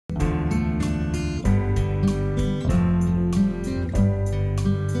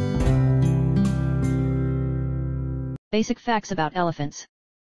Basic facts about elephants.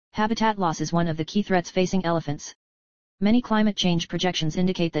 Habitat loss is one of the key threats facing elephants. Many climate change projections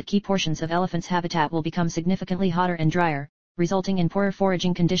indicate that key portions of elephants' habitat will become significantly hotter and drier, resulting in poorer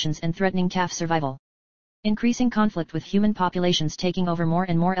foraging conditions and threatening calf survival. Increasing conflict with human populations taking over more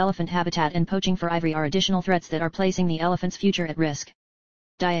and more elephant habitat and poaching for ivory are additional threats that are placing the elephant's future at risk.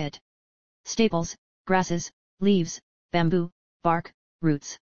 Diet. Staples, grasses, leaves, bamboo, bark,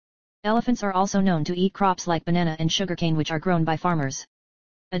 roots. Elephants are also known to eat crops like banana and sugarcane which are grown by farmers.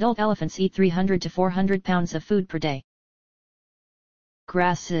 Adult elephants eat 300 to 400 pounds of food per day.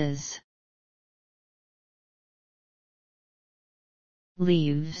 Grasses.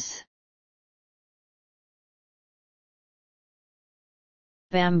 Leaves.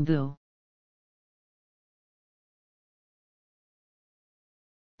 Bamboo.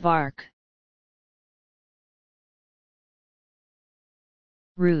 Bark.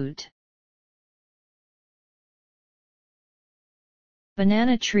 Root.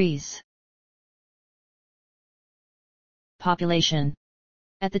 Banana trees. Population.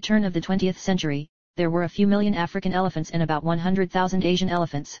 At the turn of the 20th century, there were a few million African elephants and about 100,000 Asian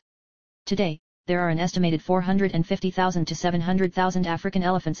elephants. Today, there are an estimated 450,000 to 700,000 African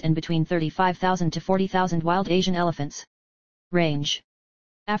elephants and between 35,000 to 40,000 wild Asian elephants. Range.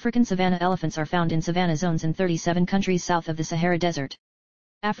 African savanna elephants are found in savanna zones in 37 countries south of the Sahara Desert.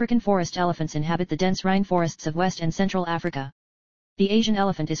 African forest elephants inhabit the dense rainforests of West and Central Africa. The Asian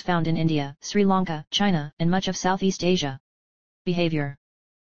elephant is found in India, Sri Lanka, China, and much of Southeast Asia. Behavior.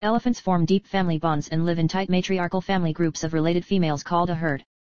 Elephants form deep family bonds and live in tight matriarchal family groups of related females called a herd.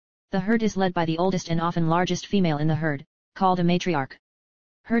 The herd is led by the oldest and often largest female in the herd, called a matriarch.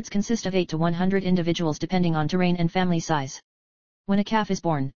 Herds consist of 8 to 100 individuals depending on terrain and family size. When a calf is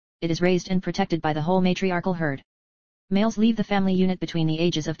born, it is raised and protected by the whole matriarchal herd. Males leave the family unit between the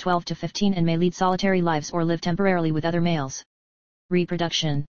ages of 12 to 15 and may lead solitary lives or live temporarily with other males.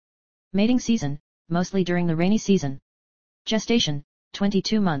 Reproduction. Mating season, mostly during the rainy season. Gestation,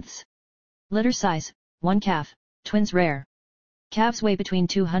 22 months. Litter size, 1 calf, twins rare. Calves weigh between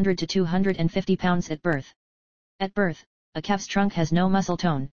 200 to 250 pounds at birth. At birth, a calf's trunk has no muscle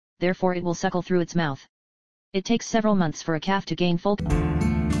tone, therefore it will suckle through its mouth. It takes several months for a calf to gain full